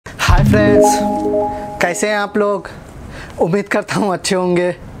Hi friends, कैसे हैं आप लोग। उम्मीद करता हूँ अच्छे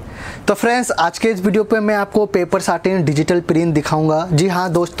होंगे। तो फ्रेंड्स, आज के इस वीडियो पे मैं आपको पेपर साटिन डिजिटल प्रिंट दिखाऊंगा। जी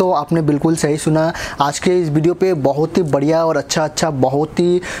हाँ दोस्तों, आपने बिल्कुल सही सुना। आज के इस वीडियो पे बहुत ही बढ़िया और अच्छा बहुत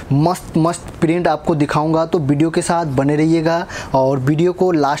ही मस्त प्रिंट आपको दिखाऊंगा। तो वीडियो के साथ बने रहिएगा और वीडियो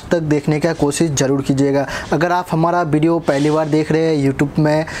को लास्ट तक देखने का कोशिश ज़रूर कीजिएगा। अगर आप हमारा वीडियो पहली बार देख रहे हैं यूट्यूब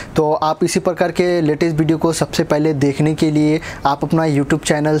में, तो आप इसी प्रकार के लेटेस्ट वीडियो को सबसे पहले देखने के लिए आप अपना यूट्यूब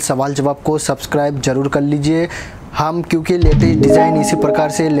चैनल सवाल जवाब को सब्सक्राइब ज़रूर कर लीजिए। हम क्योंकि लेटेस्ट डिज़ाइन इसी प्रकार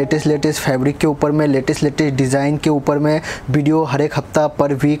से लेटेस्ट फैब्रिक के ऊपर में लेटेस्ट डिज़ाइन के ऊपर में वीडियो हर एक हफ्ता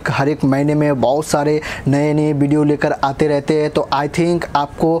पर वीक हर एक महीने में बहुत सारे नए वीडियो लेकर आते रहते हैं। तो आई थिंक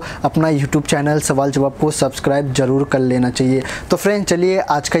आपको अपना यूट्यूब चैनल सवाल जवाब को सब्सक्राइब ज़रूर कर लेना चाहिए। तो फ्रेंड्स, चलिए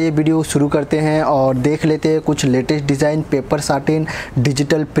आज का ये वीडियो शुरू करते हैं और देख लेते हैं कुछ latest design paper satin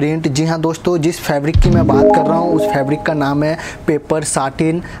digital print. जी हाँ दोस्तों, जिस फैब्रिक की मैं बात कर रहा हूँ उस फैब्रिक का नाम है पेपर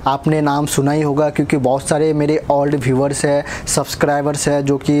साटिन। आपने नाम सुना ही होगा क्योंकि बहुत सारे मेरे ओल्ड व्यूवर्स है, सब्सक्राइबर्स है,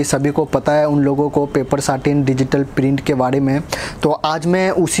 जो कि सभी को पता है उन लोगों को पेपर साटिन डिजिटल प्रिंट के बारे में। तो आज मैं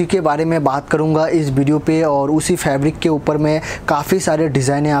उसी के बारे में बात करूंगा इस वीडियो पे और उसी फैब्रिक के ऊपर मैं काफ़ी सारे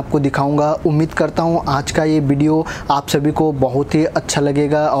डिज़ाइनें आपको दिखाऊंगा। उम्मीद करता हूं आज का ये वीडियो आप सभी को बहुत ही अच्छा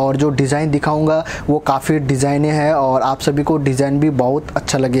लगेगा और जो डिज़ाइन दिखाऊंगा वो काफ़ी डिज़ाइनें हैं और आप सभी को डिज़ाइन भी बहुत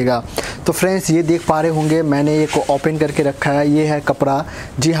अच्छा लगेगा। तो फ्रेंड्स, ये देख पा रहे होंगे मैंने ये को ओपन करके रखा है, ये है कपड़ा।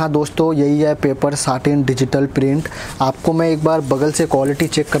 जी हाँ दोस्तों, यही है पेपर साटिन डिजिटल प्रिंट। आपको मैं एक बार बगल से क्वालिटी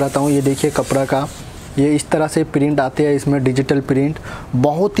चेक कराता हूँ। ये देखिए कपड़ा का, ये इस तरह से प्रिंट आते हैं इसमें डिजिटल प्रिंट।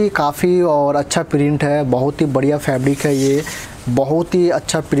 बहुत ही काफ़ी और अच्छा प्रिंट है, बहुत ही बढ़िया फैब्रिक है, ये बहुत ही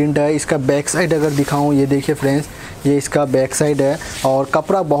अच्छा प्रिंट है। इसका बैक साइड अगर दिखाऊं, ये देखिए फ्रेंड्स, ये इसका बैक साइड है और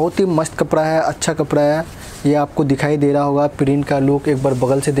कपड़ा बहुत ही मस्त कपड़ा है, अच्छा कपड़ा है। ये आपको दिखाई दे रहा होगा प्रिंट का लुक, एक बार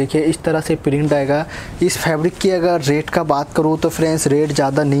बगल से देखिए, इस तरह से प्रिंट आएगा। इस फैब्रिक की अगर रेट का बात करूँ तो फ्रेंड्स रेट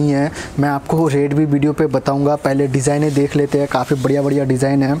ज़्यादा नहीं है, मैं आपको रेट भी वीडियो पे बताऊंगा। पहले डिज़ाइनें देख लेते हैं, काफ़ी बढ़िया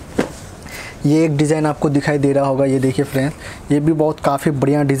डिज़ाइन है। ये एक डिज़ाइन आपको दिखाई दे रहा होगा, ये देखिए फ्रेंड्स, ये भी बहुत काफ़ी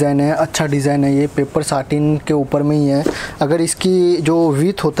बढ़िया डिज़ाइन है, अच्छा डिज़ाइन है। ये पेपर साटिन के ऊपर में ही है। अगर इसकी जो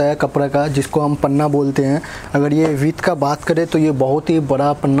विथ होता है कपड़ा का, जिसको हम पन्ना बोलते हैं, अगर ये विथ का बात करें तो ये बहुत ही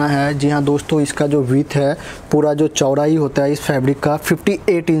बड़ा पन्ना है। जी हाँ दोस्तों, इसका जो विथ है, पूरा जो चौड़ाई होता है इस फैब्रिक का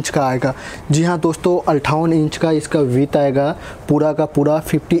 58 इंच का आएगा। जी हाँ दोस्तों, 58 इंच का इसका विथ आएगा, पूरा का पूरा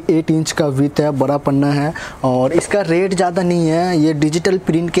 58 इंच का विथ है, बड़ा पन्ना है। और इसका रेट ज़्यादा नहीं है, ये डिजिटल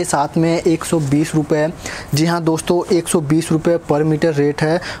प्रिंट के साथ में 120 रुपये। जी हाँ दोस्तों, 120 रुपये पर मीटर रेट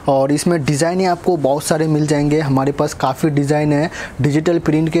है और इसमें डिज़ाइनें आपको बहुत सारे मिल जाएंगे। हमारे पास काफ़ी डिज़ाइन है, डिजिटल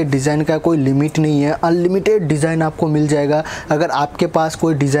प्रिंट के डिज़ाइन का कोई लिमिट नहीं है, अनलिमिटेड डिज़ाइन आपको मिल जाएगा। अगर आपके पास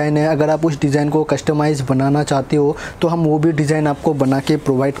कोई डिज़ाइन है, अगर आप उस डिज़ाइन को कस्टमाइज़ बनाना चाहते हो तो हम वो भी डिज़ाइन आपको बना के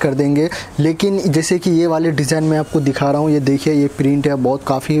प्रोवाइड कर देंगे। लेकिन जैसे कि ये वाले डिज़ाइन मैं आपको दिखा रहा हूँ, ये देखिए ये प्रिंट है, बहुत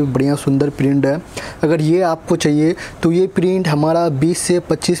काफ़ी बढ़िया सुंदर प्रिंट है। अगर ये आपको चाहिए तो ये प्रिंट हमारा 20 से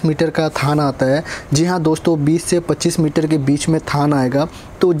 25 मीटर का थान आता है। जी हाँ दोस्तों, 20 से 25 मीटर के बीच में थान आएगा।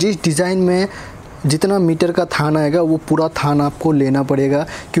 तो जिस डिज़ाइन में जितना मीटर का थान आएगा वो पूरा थान आपको लेना पड़ेगा,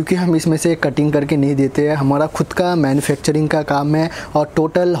 क्योंकि हम इसमें से कटिंग करके नहीं देते हैं। हमारा खुद का मैन्युफैक्चरिंग का काम है और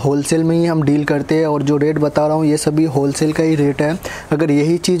टोटल होलसेल में ही हम डील करते हैं। और जो रेट बता रहा हूँ ये सभी होलसेल का ही रेट है। अगर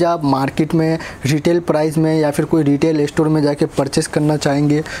यही चीज़ आप मार्केट में रिटेल प्राइस में या फिर कोई रिटेल स्टोर में जाके परचेस करना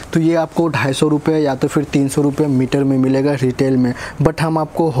चाहेंगे तो ये आपको 250 रुपये या तो फिर 300 रुपये मीटर में मिलेगा रिटेल में। बट हम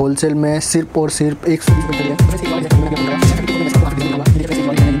आपको होलसेल में सिर्फ और सिर्फ 100 रुपये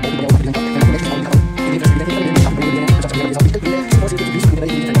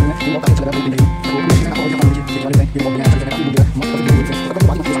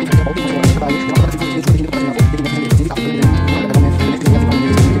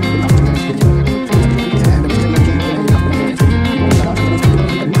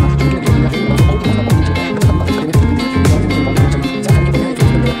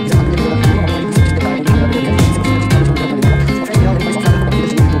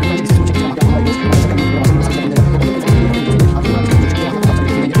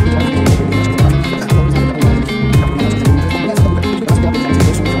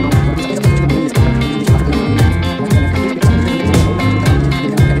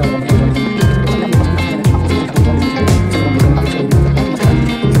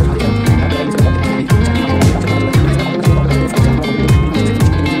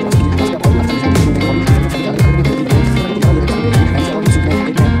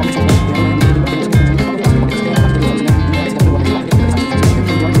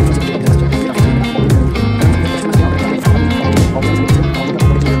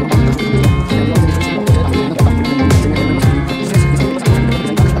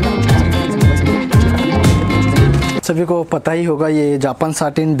सभी को पता ही होगा ये जापान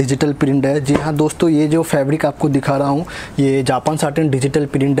साटिन डिजिटल प्रिंट है। जी हाँ दोस्तों, ये जो फैब्रिक आपको दिखा रहा हूँ ये जापान साटिन डिजिटल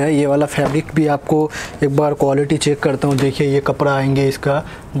प्रिंट है। ये वाला फैब्रिक भी आपको एक बार क्वालिटी चेक करता हूँ। देखिए ये कपड़ा आएंगे इसका,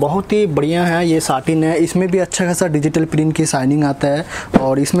 बहुत ही बढ़िया है। ये साटिन है, इसमें भी अच्छा खासा डिजिटल प्रिंट की शाइनिंग आता है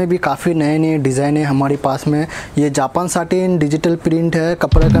और इसमें भी काफ़ी नए नए डिज़ाइन है हमारे पास में। ये जापान साटिन डिजिटल प्रिंट है,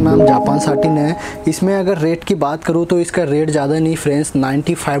 कपड़ा का नाम जापान साटिन है। इसमें अगर रेट की बात करूँ तो इसका रेट ज़्यादा नहीं फ्रेंड्स,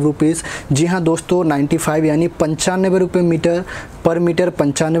 95 रुपीज़। जी हाँ दोस्तों, 95 यानी 95 रुपये मीटर पर मीटर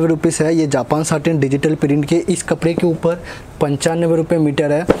 95 रुपीज़ है। ये जापान साटिन डिजिटल प्रिंट के इस कपड़े के ऊपर 95 रुपये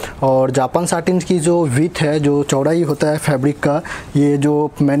मीटर है। और जापान साटिन की जो विथ है, जो चौड़ाई होता है फैब्रिक का, ये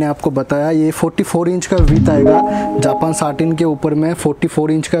जो मैंने आपको बताया ये 44 इंच का विथ आएगा। जापान साटिन के ऊपर में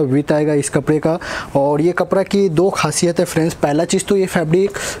 44 इंच का विथ आएगा इस कपड़े का। और ये कपड़ा की दो खासियत है फ्रेंड्स। पहला चीज़ तो ये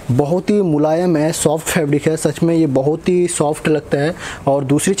फैब्रिक बहुत ही मुलायम है, सॉफ्ट फैब्रिक है, सच में ये बहुत ही सॉफ्ट लगता है। और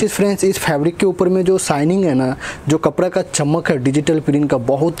दूसरी चीज़ फ्रेंड्स, इस फैब्रिक के ऊपर में जो शाइनिंग है ना, जो कपड़ा का चमक है डिजिटल प्रिंट का,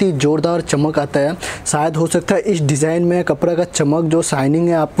 बहुत ही ज़ोरदार चमक आता है। शायद हो सकता है इस डिज़ाइन में कपड़ा का चमक जो शाइनिंग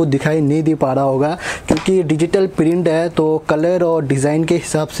है आपको दिखाई नहीं दे पा रहा होगा, क्योंकि डिजिटल प्रिंट है तो कलर और डिज़ाइन के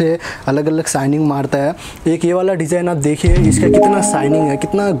हिसाब से अलग अलग शाइनिंग मारता है। एक ये वाला डिज़ाइन आप देखिए, इसका कितना शाइनिंग है,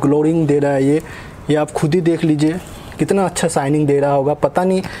 कितना ग्लोइंग दे रहा है। ये आप खुद ही देख लीजिए कितना अच्छा शाइनिंग दे रहा होगा। पता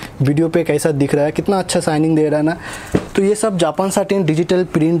नहीं वीडियो पे कैसा दिख रहा है, कितना अच्छा शाइनिंग दे रहा है ना। तो ये सब जापान साटिन डिजिटल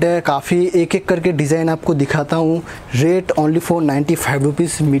प्रिंट है। काफ़ी एक एक करके डिज़ाइन आपको दिखाता हूँ। Rate only for 95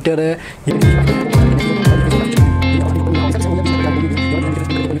 rupees metre है।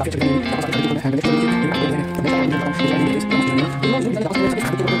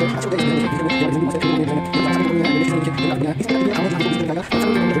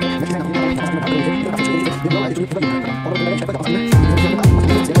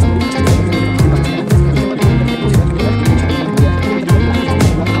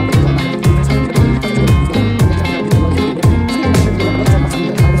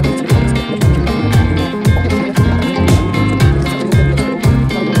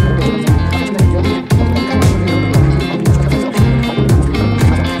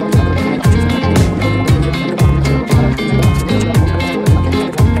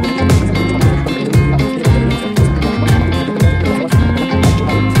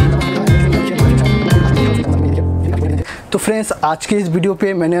 तो फ्रेंड्स, आज के इस वीडियो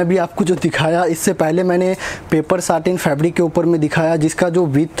पे मैंने अभी आपको जो दिखाया, इससे पहले मैंने पेपर साटिन फैब्रिक के ऊपर में दिखाया जिसका जो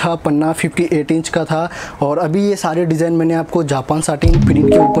विथ था पन्ना 58 इंच का था। और अभी ये सारे डिज़ाइन मैंने आपको जापान साटिन प्रिंट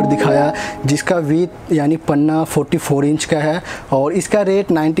के ऊपर दिखाया जिसका विथ यानी पन्ना 44 इंच का है और इसका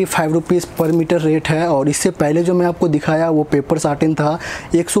रेट 95 रुपीज़ पर मीटर रेट है। और इससे पहले जो मैं आपको दिखाया वो पेपर साटिन था,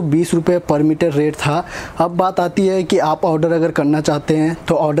 120 रुपये पर मीटर रेट था। अब बात आती है कि आप ऑर्डर अगर करना चाहते हैं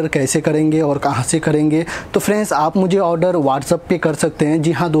तो ऑर्डर कैसे करेंगे और कहाँ से करेंगे। तो फ्रेंड्स, आप मुझे ऑर्डर व्हाट्सएप पे कर सकते हैं।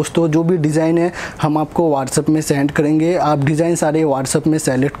 जी हाँ दोस्तों, जो भी डिज़ाइन है हम आपको व्हाट्सएप में सेंड करेंगे। आप डिज़ाइन सारे व्हाट्सएप में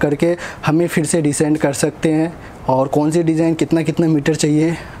सेलेक्ट करके हमें फिर से रिसेंड कर सकते हैं। और कौन सी डिज़ाइन कितना कितना मीटर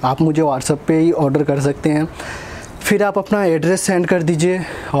चाहिए आप मुझे व्हाट्सएप पे ही ऑर्डर कर सकते हैं। फिर आप अपना एड्रेस सेंड कर दीजिए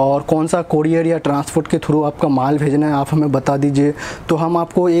और कौन सा कोरियर या ट्रांसपोर्ट के थ्रू आपका माल भेजना है आप हमें बता दीजिए। तो हम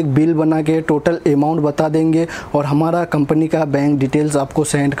आपको एक बिल बना के टोटल अमाउंट बता देंगे और हमारा कंपनी का बैंक डिटेल्स आपको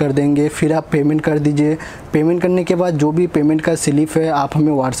सेंड कर देंगे। फिर आप पेमेंट कर दीजिए। पेमेंट करने के बाद जो भी पेमेंट का स्लिप है आप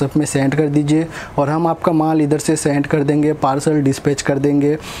हमें व्हाट्सएप में सेंड कर दीजिए और हम आपका माल इधर से सेंड कर देंगे, पार्सल डिस्पैच कर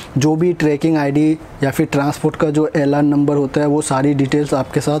देंगे। जो भी ट्रैकिंग आईडी या फिर ट्रांसपोर्ट का जो एलान नंबर होता है वो सारी डिटेल्स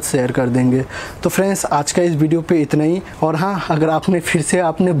आपके साथ शेयर कर देंगे। तो फ्रेंड्स, आज का इस वीडियो पे इतना ही। और हाँ, अगर आपने फिर से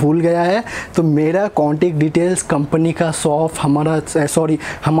आपने भूल गया है तो मेरा कॉन्टेक्ट डिटेल्स, कंपनी का शॉप,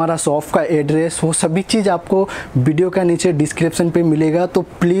 हमारा शॉप का एड्रेस, वो सभी चीज़ आपको वीडियो का नीचे डिस्क्रिप्शन पे मिलेगा। तो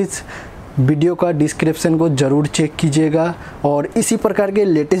प्लीज़ वीडियो का डिस्क्रिप्शन को ज़रूर चेक कीजिएगा। और इसी प्रकार के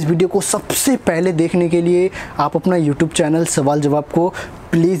लेटेस्ट वीडियो को सबसे पहले देखने के लिए आप अपना यूट्यूब चैनल सवाल जवाब को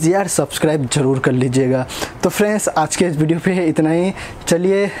प्लीज़ यार सब्सक्राइब ज़रूर कर लीजिएगा। तो फ्रेंड्स, आज के इस वीडियो पे इतना ही।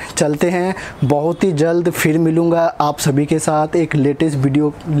 चलिए चलते हैं, बहुत ही जल्द फिर मिलूँगा आप सभी के साथ, एक लेटेस्ट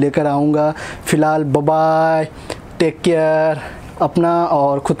वीडियो लेकर आऊँगा। फ़िलहाल बाय बाय, टेक केयर। अपना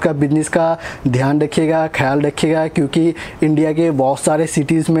और ख़ुद का बिजनेस का ध्यान रखिएगा, ख्याल रखिएगा, क्योंकि इंडिया के बहुत सारे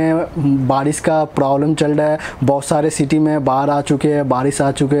सिटीज़ में बारिश का प्रॉब्लम चल रहा है। बहुत सारे सिटी में बाढ़ आ चुके हैं, बारिश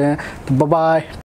आ चुके हैं। तो बाय बाय।